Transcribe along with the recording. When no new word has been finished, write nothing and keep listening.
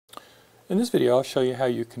In this video, I'll show you how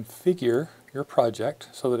you configure your project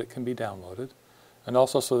so that it can be downloaded, and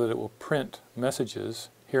also so that it will print messages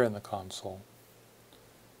here in the console.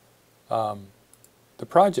 The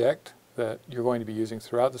project that you're going to be using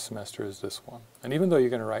throughout the semester is this one. And even though you're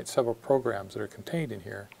going to write several programs that are contained in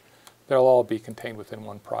here, they'll all be contained within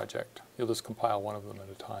one project. You'll just compile one of them at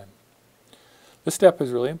a time. This step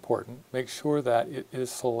is really important. Make sure that it is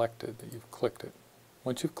selected, that you've clicked it.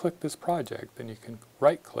 Once you've clicked this project, then you can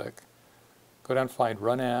right-click, go down and find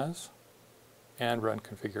Run As, and Run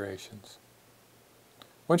Configurations.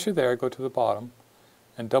 Once you're there, go to the bottom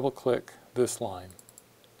and double-click this line.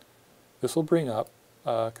 This will bring up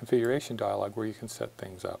a configuration dialog where you can set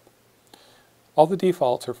things up. All the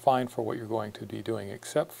defaults are fine for what you're going to be doing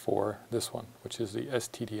except for this one, which is the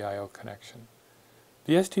STDIO connection.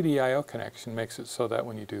 The STDIO connection makes it so that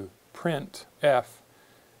when you do print F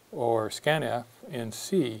or scanf in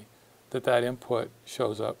C, that input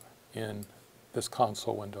shows up in this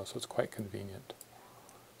console window, so it's quite convenient.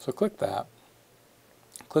 So click that.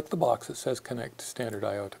 Click the box that says Connect Standard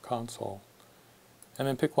I/O to Console, and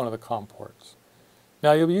then pick one of the COM ports.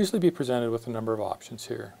 Now you'll usually be presented with a number of options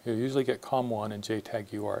here. You'll usually get COM1 and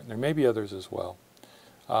JTAG UART, and there may be others as well.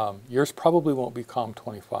 Yours probably won't be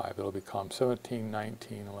COM25. It'll be COM17,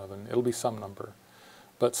 19, 11. It'll be some number.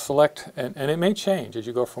 But select, and it may change as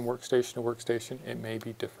you go from workstation to workstation. It may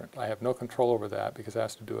be different. I have no control over that because it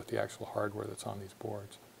has to do with the actual hardware that's on these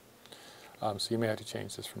boards. So you may have to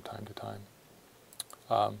change this from time to time.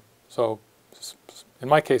 So in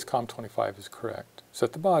my case, COM25 is correct.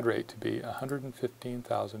 Set the baud rate to be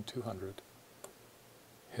 115,200.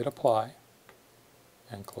 Hit Apply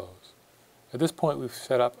and close. At this point, we've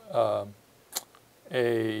set up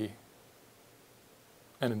an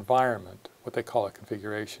environment, what they call a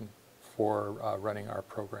configuration, for running our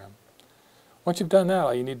program. Once you've done that,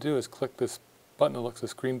 all you need to do is click this button.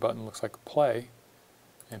 This green button looks like play,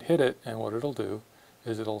 and hit it. And what it'll do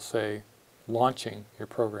is it'll say launching your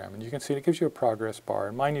program, and you can see it gives you a progress bar.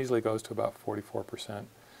 And mine usually goes to about 44%,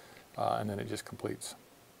 and then it just completes.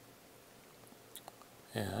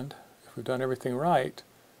 And if we've done everything right,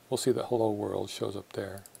 we'll see that Hello World shows up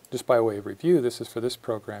there. Just by way of review, this is for this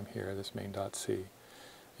program here, this main.c.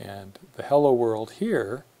 And the Hello World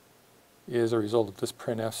here is a result of this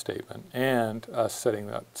printf statement and us setting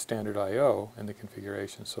that standard I/O in the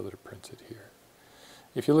configuration so that it prints it here.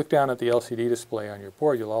 If you look down at the LCD display on your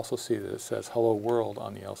board, you'll also see that it says Hello World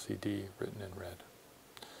on the LCD written in red.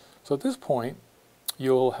 So at this point,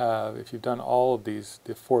 you'll have, if you've done all of the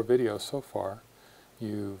 4 videos so far,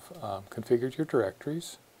 you've configured your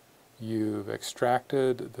directories, you've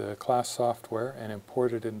extracted the class software and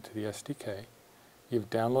imported it into the SDK, you've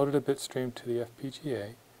downloaded a bitstream to the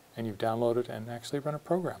FPGA, and you've downloaded and actually run a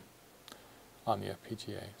program on the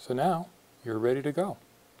FPGA. So now you're ready to go.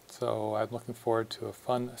 So I'm looking forward to a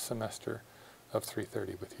fun semester of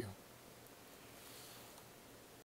 330 with you.